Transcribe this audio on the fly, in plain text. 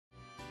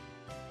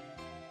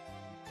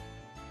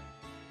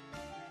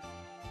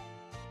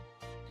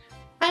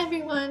Hi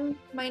everyone,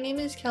 my name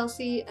is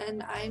Kelsey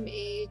and I'm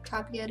a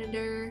copy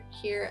editor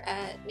here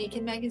at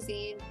Naked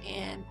Magazine,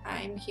 and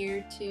I'm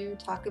here to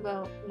talk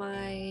about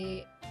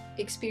my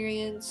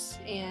experience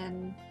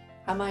and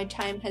how my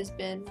time has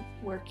been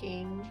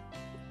working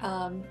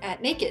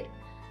at Naked.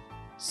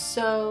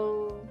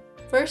 So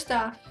first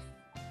off,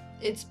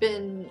 it's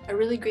been a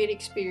really great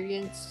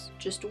experience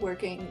just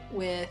working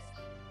with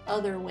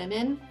other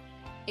women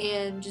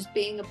and just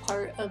being a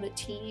part of a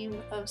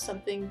team of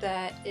something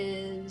that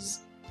is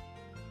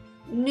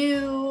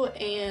new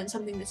and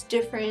something that's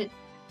different,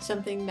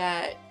 something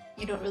that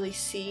you don't really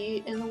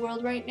see in the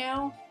world right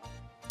now.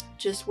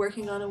 Just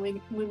working on a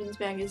women's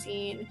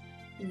magazine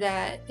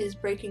that is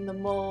breaking the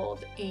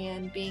mold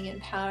and being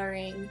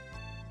empowering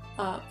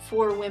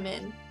for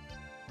women,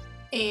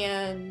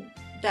 and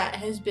that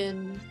has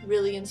been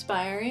really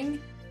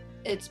inspiring.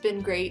 It's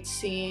been great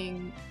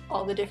seeing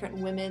all the different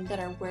women that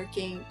are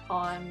working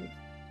on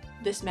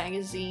this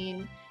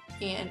magazine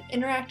and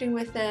interacting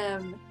with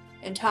them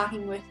and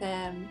talking with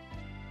them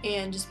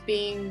and just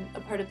being a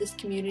part of this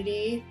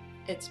community.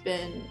 It's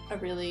been a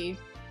really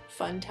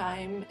fun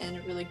time and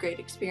a really great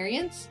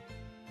experience,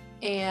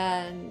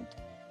 and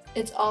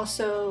it's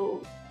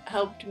also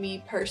helped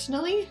me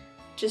personally,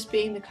 just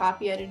being the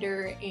copy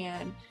editor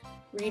and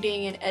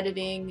reading and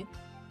editing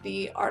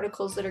the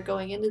articles that are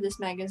going into this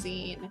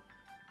magazine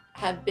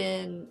have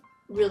been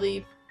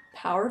really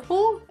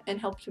powerful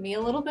and helped me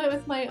a little bit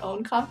with my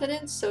own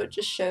confidence. So it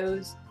just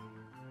shows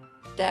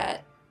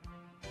that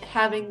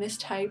having this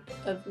type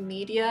of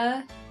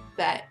media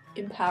that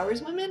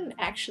empowers women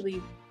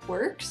actually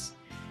works,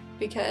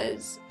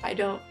 because I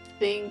don't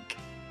think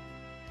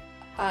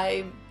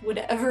I would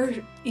ever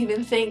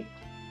even think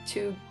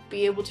to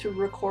be able to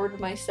record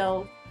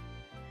myself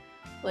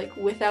like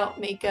without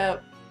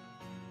makeup,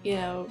 you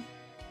know,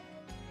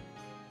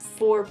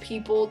 for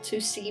people to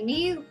see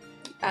me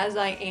as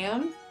I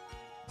am.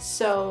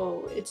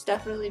 So it's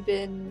definitely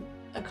been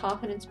a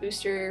confidence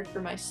booster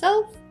for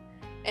myself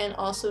and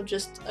also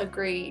just a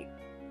great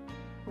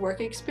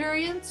work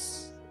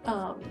experience.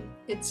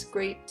 It's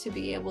great to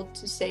be able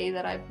to say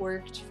that I've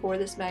worked for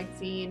this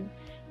magazine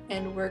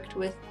and worked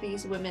with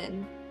these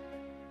women,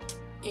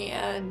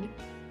 and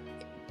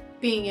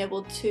being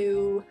able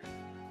to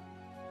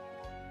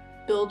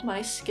build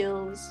my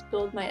skills,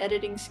 build my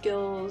editing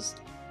skills,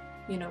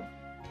 you know,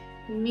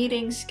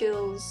 meeting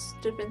skills,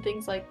 different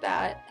things like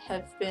that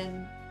have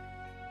been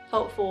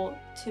helpful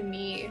to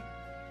me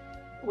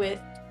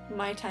with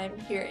my time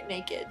here at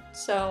Naked.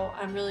 So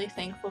I'm really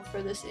thankful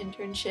for this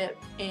internship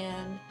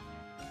and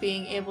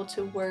being able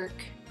to work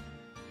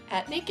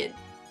at Naked.